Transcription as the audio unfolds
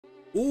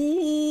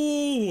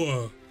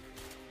Ooh.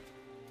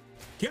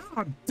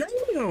 God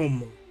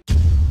damn.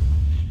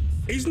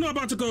 He's not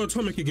about to go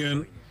atomic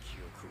again.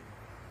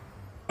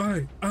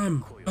 I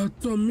am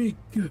atomic.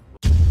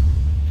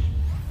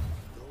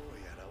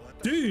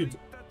 Dude,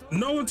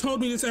 no one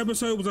told me this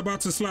episode was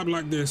about to slap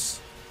like this.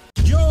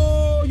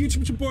 Yo,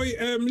 YouTube, it's your boy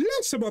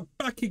mless. We're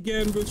back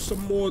again with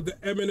some more the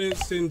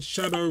Eminence in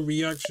Shadow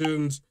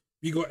reactions.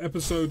 We got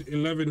episode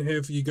 11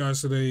 here for you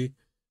guys today,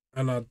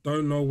 and I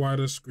don't know why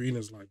the screen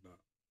is like that.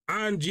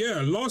 And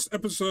yeah, last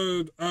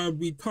episode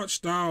we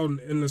touched down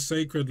in the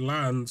sacred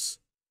lands.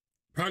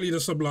 Apparently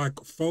there's some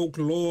like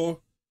folklore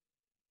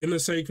in the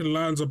sacred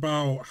lands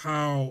about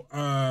how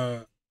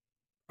a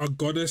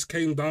goddess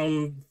came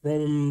down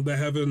from the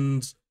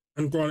heavens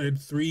and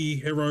granted 3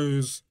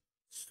 heroes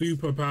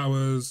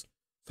superpowers,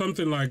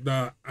 something like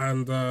that.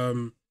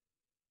 And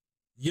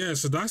yeah,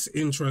 so that's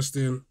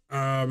interesting.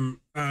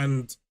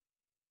 And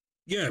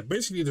yeah,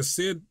 basically the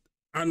Cid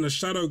and the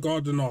Shadow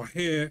Garden are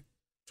here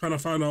trying to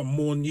find out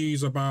more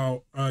news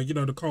about you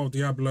know, the Call of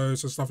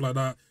Diablos and stuff like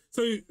that.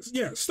 So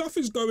yeah, stuff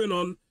is going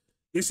on.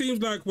 It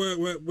seems like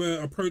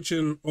we're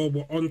approaching, or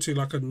we're onto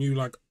like a new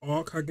like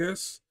arc, I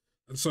guess.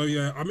 And so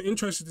yeah, I'm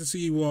interested to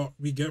see what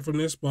we get from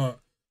this.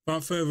 But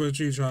without further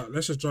ado, chat,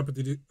 let's just jump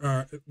into the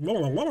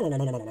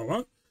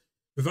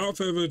without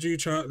further ado,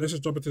 chat, let's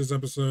just jump into this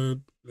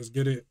episode. Let's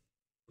get it.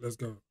 Let's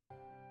go.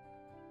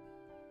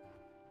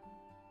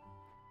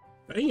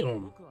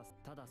 Damn,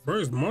 bro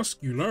is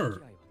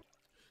muscular.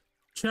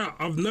 Chat,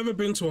 I've never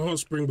been to a hot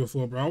spring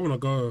before, bro. I want to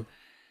go.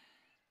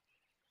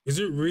 Is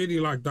it really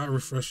like that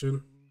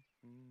refreshing?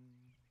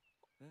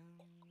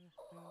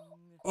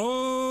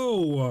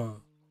 Oh.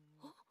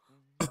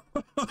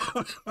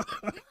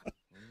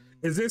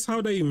 Is this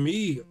how they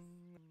meet?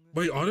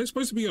 Wait, are they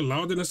supposed to be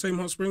allowed in the same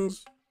hot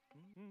springs?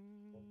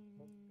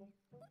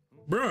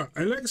 Bruh,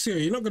 Alexia,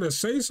 you're not gonna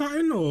say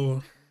something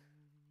or?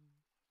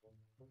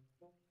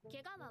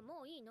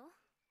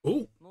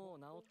 Oh.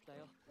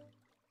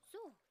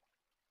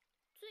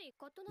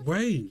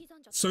 Wait,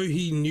 so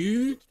he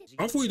knew?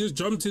 I thought he just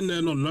jumped in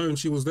there not knowing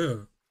she was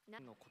there.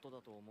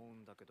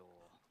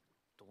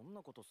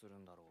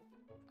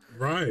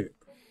 Right.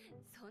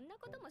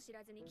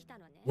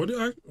 What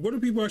do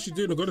people actually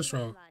do in the goddess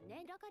trial?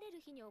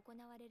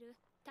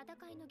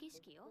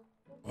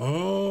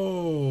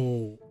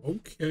 Oh,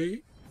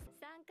 okay.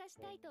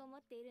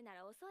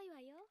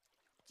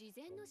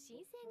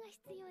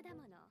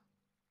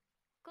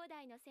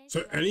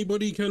 So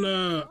anybody can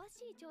go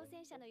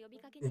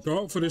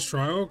out for this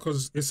trial,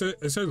 because it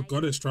says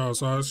goddess trial,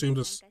 so I assume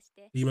just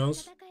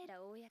females.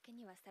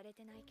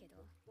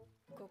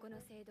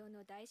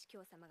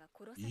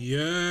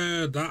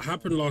 Yeah, that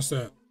happened last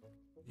set.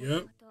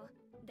 Yep.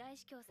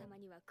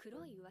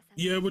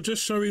 Yeah, we're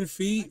just showing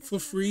feet for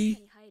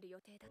free.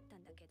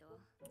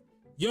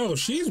 Yo,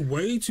 she's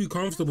way too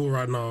comfortable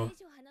right now.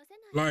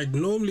 Like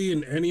normally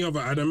in any other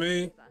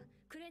anime,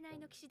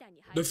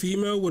 the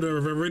female would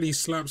have already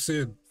slapped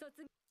Cid.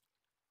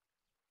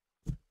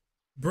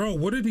 Bro,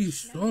 what are these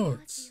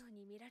shots?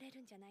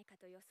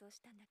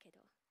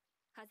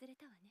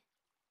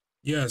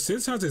 Yeah,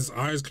 Sid has his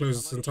eyes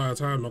closed this entire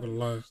time, not gonna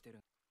lie.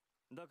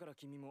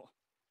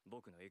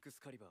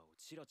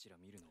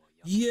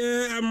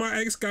 Yeah, and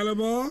my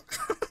Excalibur.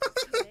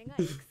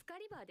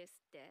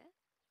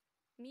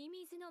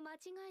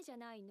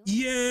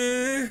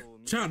 Yeah.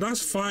 Chat,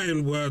 that's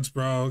fighting words,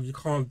 bro. You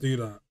can't do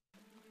that.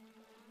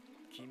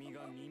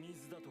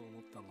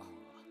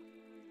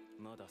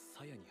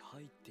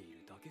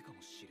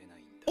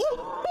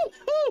 Oh,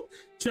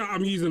 chat,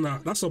 I'm using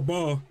that. That's a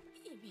bar.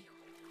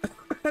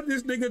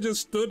 This nigga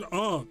just stood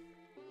up.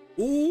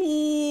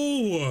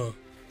 Ooh.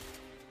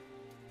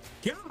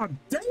 God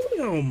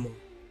damn.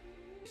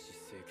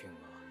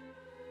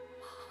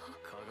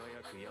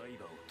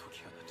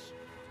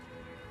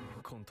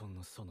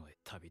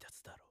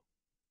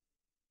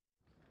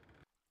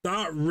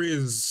 That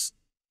Riz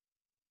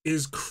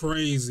is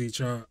crazy,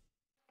 chat.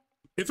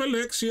 If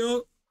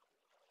Alexia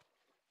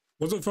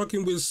wasn't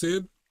fucking with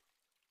Cid,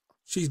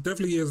 she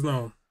definitely is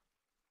now.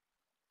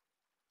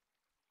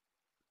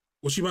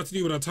 What's she about to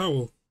do with that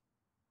towel?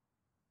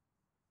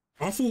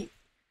 I thought...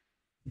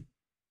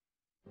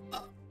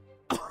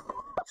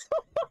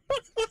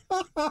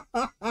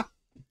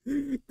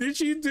 Did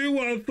she do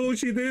what I thought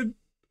she did?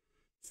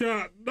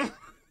 Chat.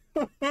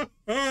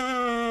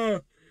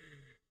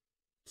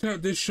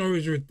 Chat, this show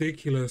is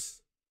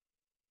ridiculous.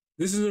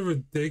 This is a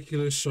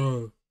ridiculous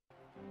show.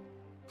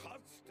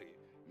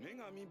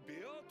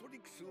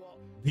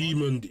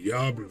 Demon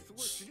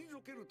Diablos.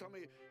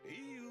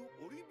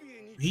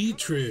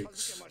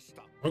 Beatrix.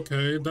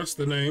 Okay, that's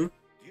the name.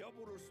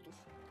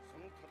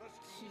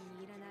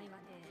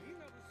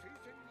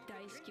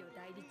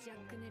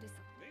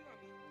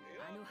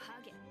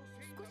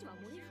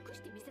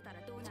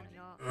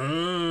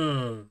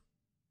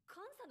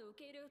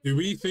 Do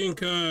we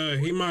think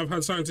he might have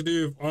had something to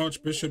do with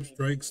Archbishop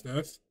Drake's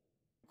death?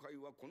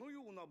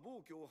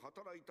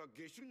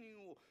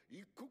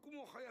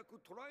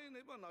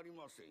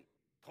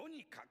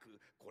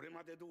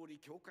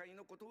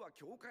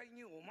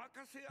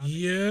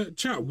 Yeah,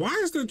 chat, why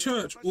is the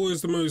church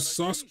always the most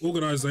sus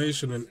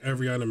organization in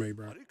every anime,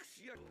 bro?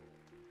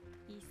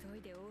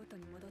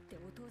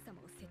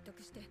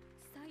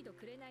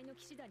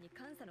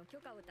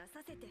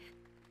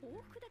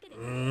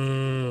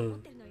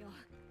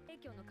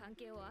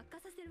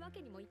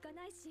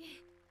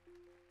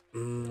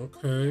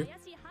 Okay.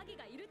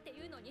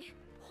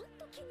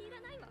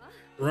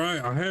 Right,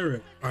 I hear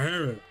it. I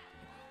hear it.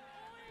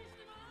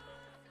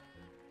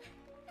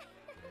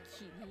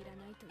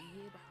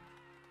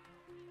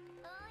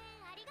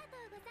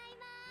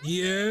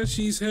 Yeah,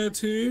 she's here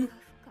too.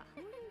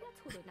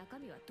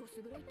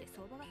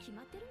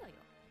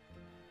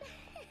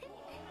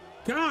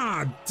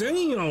 God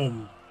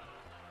damn.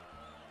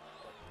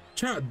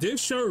 Chat,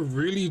 this show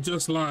really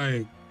just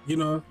like, you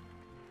know.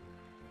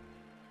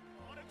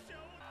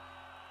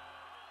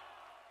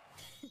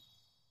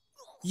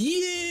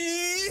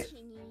 Yeah.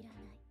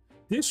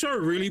 This show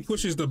really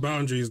pushes the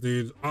boundaries,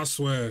 dude. I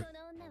swear.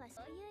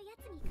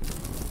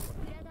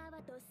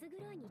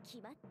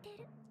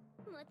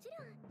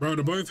 Bro,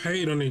 they're both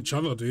hating on each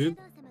other, dude.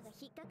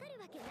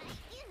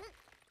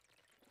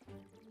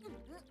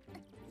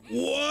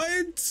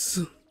 What?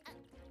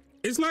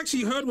 It's like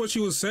she heard what she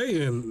was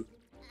saying.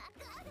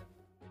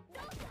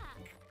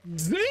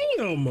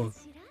 Damn.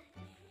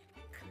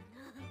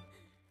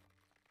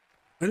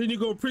 And then you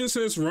got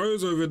Princess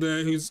Rose over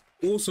there, who's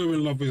also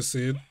in love with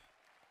Sid.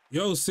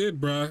 Yo, Sid,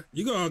 bruh,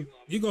 you gotta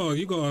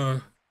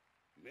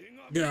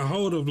get a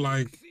hold of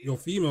like your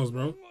females,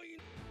 bro.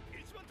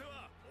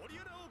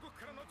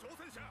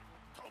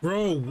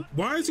 Bro,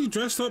 why is he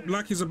dressed up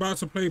like he's about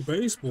to play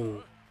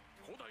baseball?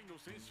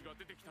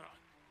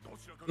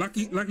 Like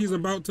he's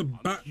about to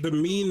bat the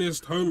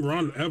meanest home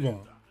run ever.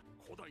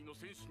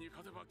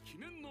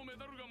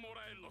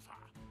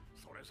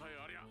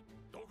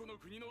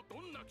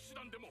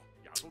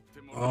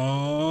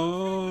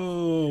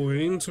 Oh,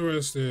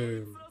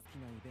 interesting.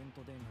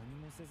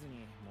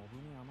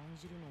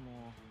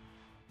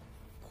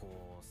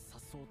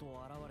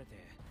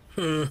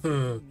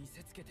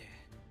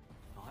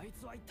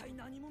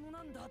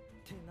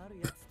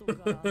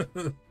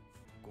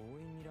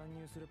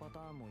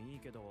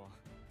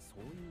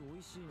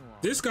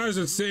 This guy's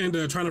just sitting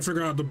there trying to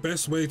figure out the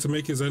best way to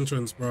make his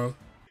entrance, bro.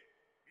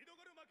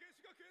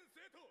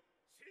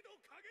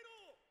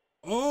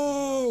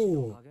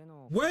 Oh,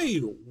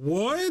 wait,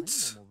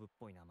 what?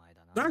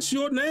 That's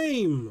your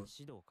name.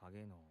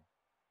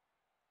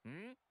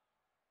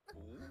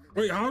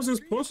 Wait, how is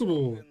this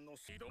possible?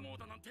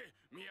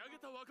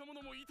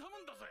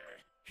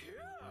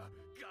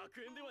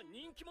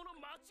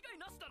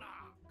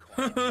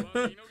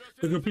 The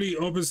complete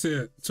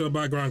opposite to a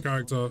background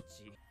character.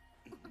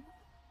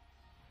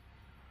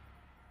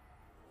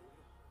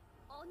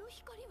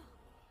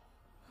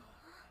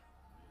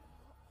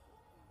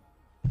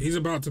 He's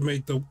about to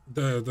make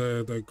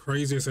the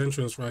craziest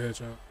entrance right here,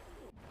 chat.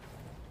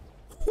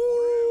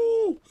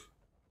 Woo!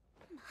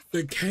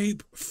 The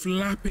cape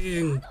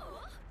flapping.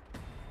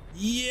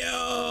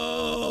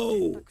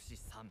 Yo!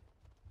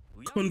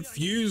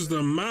 Confuse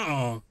the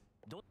matter.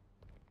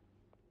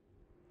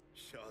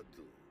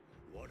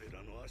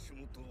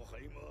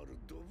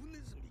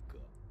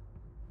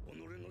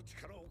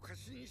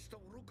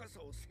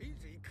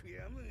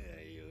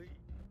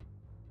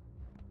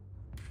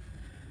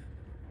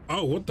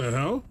 Oh, what the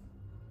hell?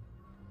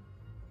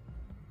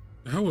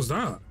 The hell was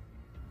that?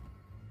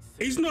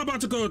 He's not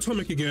about to go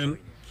atomic again.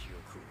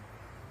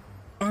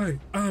 I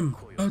am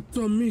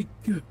atomic.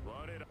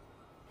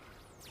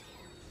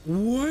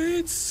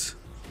 What?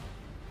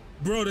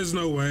 Bro, there's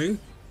no way.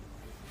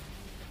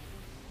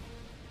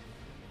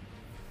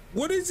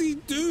 What is he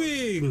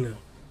doing?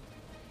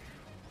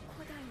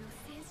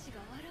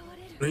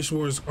 Nation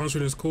War is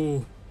answering his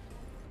call.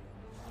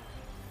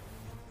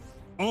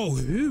 Oh,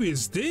 who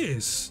is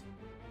this?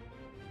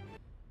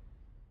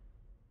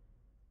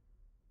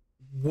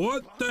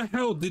 What the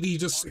hell did he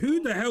just, who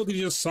the hell did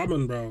he just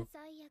summon, bro?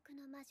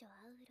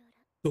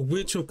 The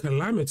Witch of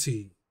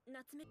Calamity.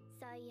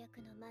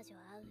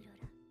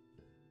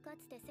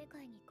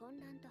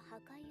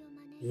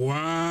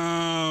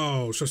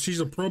 Wow, so she's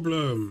a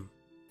problem.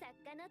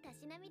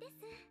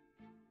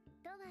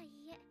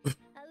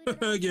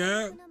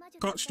 Yeah,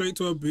 cut straight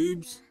to her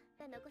boobs.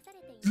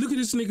 Look at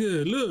this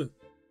nigga, look.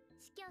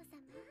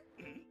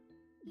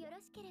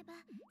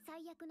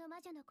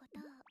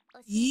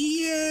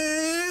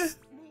 Yeah.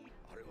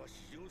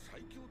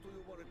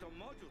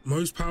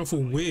 Most powerful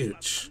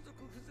witch.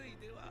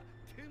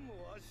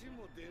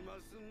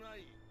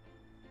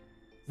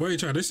 Wait,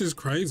 Chad, this is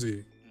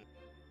crazy.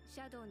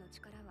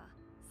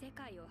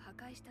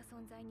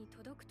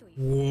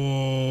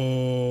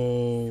 Whoa.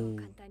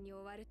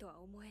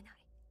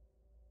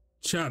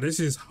 Chad, this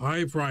is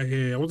hype right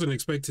here. I wasn't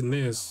expecting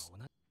this.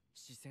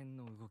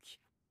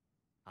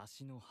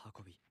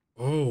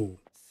 Oh.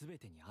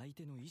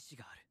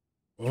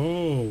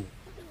 Oh.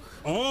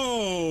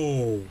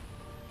 Oh.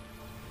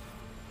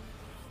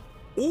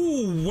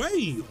 Oh,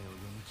 wait.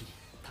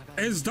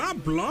 Is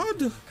that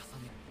blood?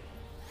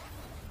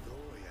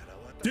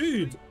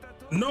 Dude,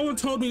 no one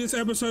told me this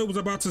episode was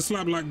about to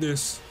slap like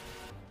this.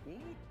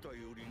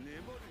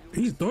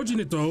 He's dodging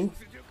it though.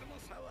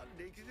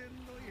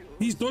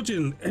 He's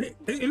dodging.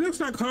 It looks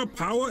like her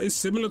power is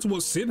similar to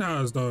what Sid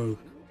has though,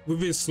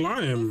 with his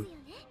slime.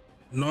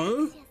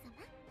 No?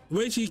 The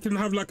way she can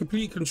have like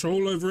complete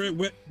control over it,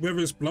 whether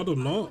it's blood or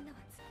not.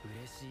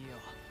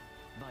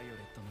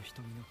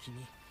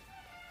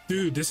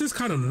 Dude, this is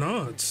kind of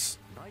nuts.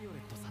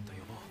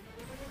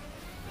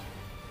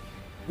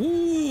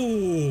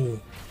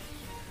 Ooh.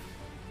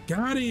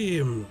 Got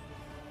him.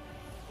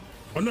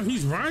 Oh no,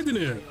 he's riding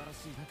it.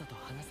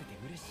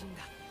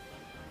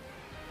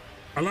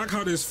 I like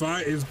how this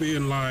fight is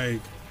being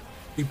like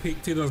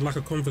depicted as like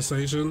a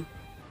conversation.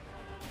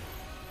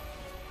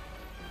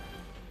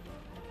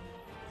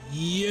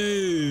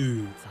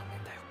 Yo,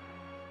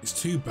 it's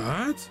too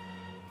bad.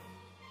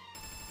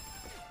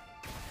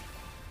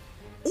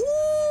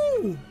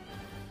 Ooh.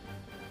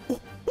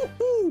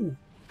 Ooh.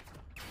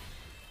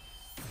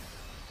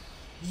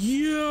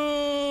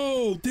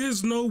 Yo,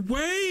 there's no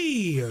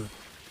way.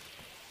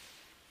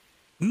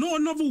 Not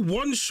another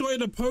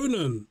one-shot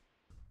opponent.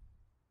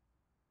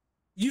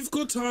 You've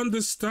got to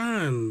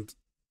understand,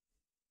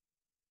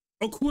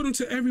 according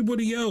to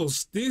everybody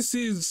else, this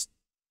is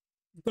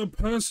the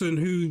person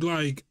who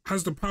like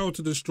has the power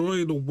to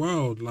destroy the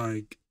world,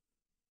 like,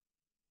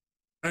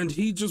 and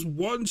he just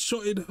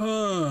one-shotted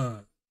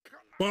her.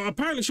 But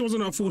apparently she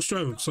wasn't at full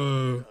strength,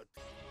 so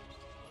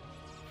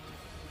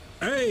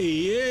hey,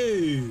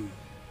 you.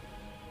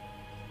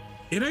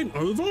 It ain't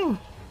over?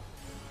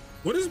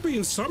 What is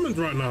being summoned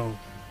right now?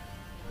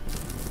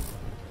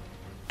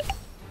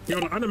 Yo,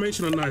 the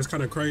animation on that is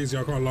kind of crazy,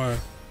 I can't lie.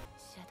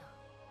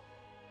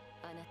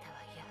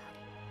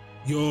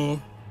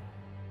 Yo.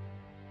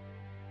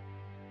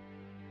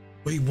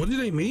 Wait, what do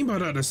they mean by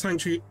that? The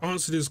sanctuary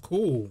answered his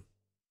call.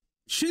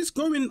 Shit's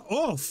going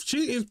off.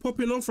 Shit is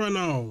popping off right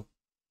now.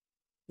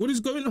 What is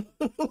going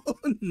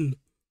on?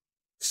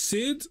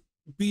 Sid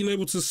being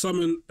able to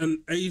summon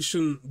an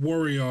ancient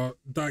warrior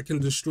that can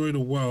destroy the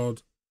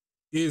world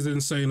is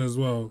insane as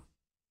well.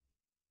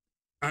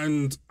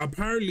 And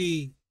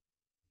apparently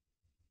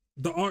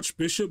the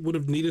Archbishop would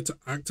have needed to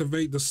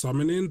activate the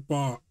summoning,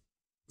 but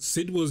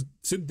Sid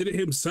did it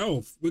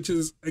himself, which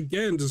is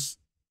again just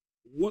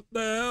what the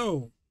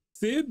hell?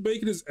 Sid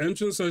making his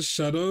entrance as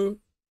Shadow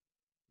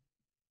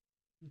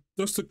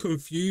just to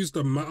confuse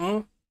the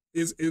matter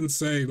is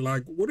insane.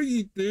 Like, what are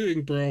you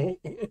doing, bro?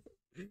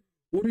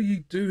 What are you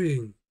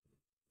doing?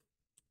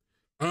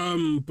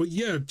 But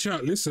yeah,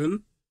 chat,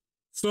 listen.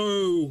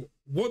 So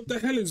what the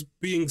hell is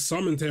being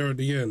summoned here at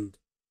the end?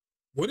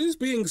 What is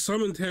being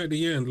summoned here at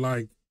the end?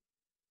 Like,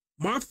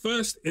 my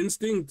first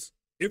instinct,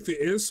 if it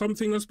is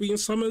something that's being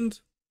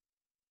summoned,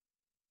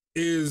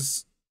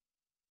 is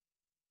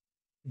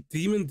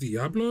Demon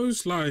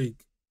Diablos.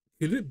 Like,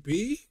 could it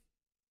be?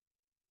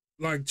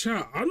 Like,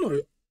 chat, I'm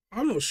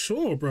not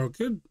sure, bro.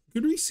 Could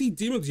we see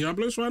Demon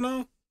Diablos right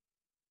now?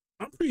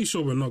 I'm pretty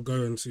sure we're not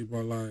going to,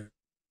 but like,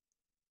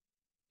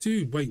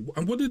 dude, wait,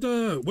 and what did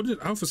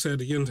Alpha say at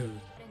the end here?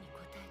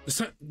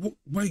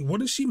 Wait, what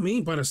does she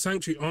mean by the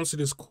sanctuary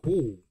answered his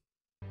call?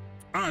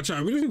 Alright,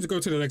 chat, we just need to go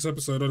to the next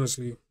episode,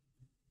 honestly.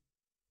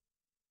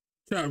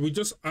 Chat,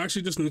 I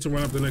actually just need to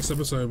run up the next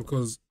episode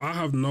because I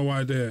have no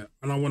idea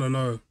and I want to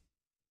know.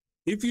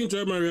 If you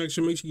enjoyed my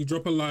reaction, make sure you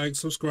drop a like,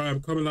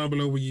 subscribe, comment down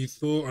below what you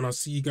thought, and I'll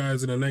see you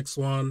guys in the next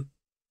one.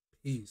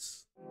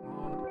 Peace.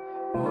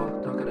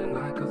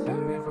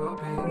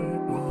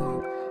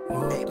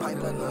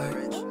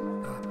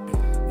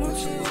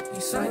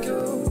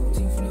 Psycho,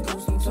 team from the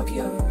coast in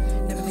Tokyo.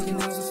 Never taking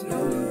nails, that's a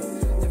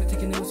no-no. Never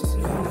taking nails, that's a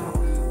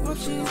no-no.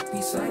 Watch it,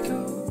 be psycho.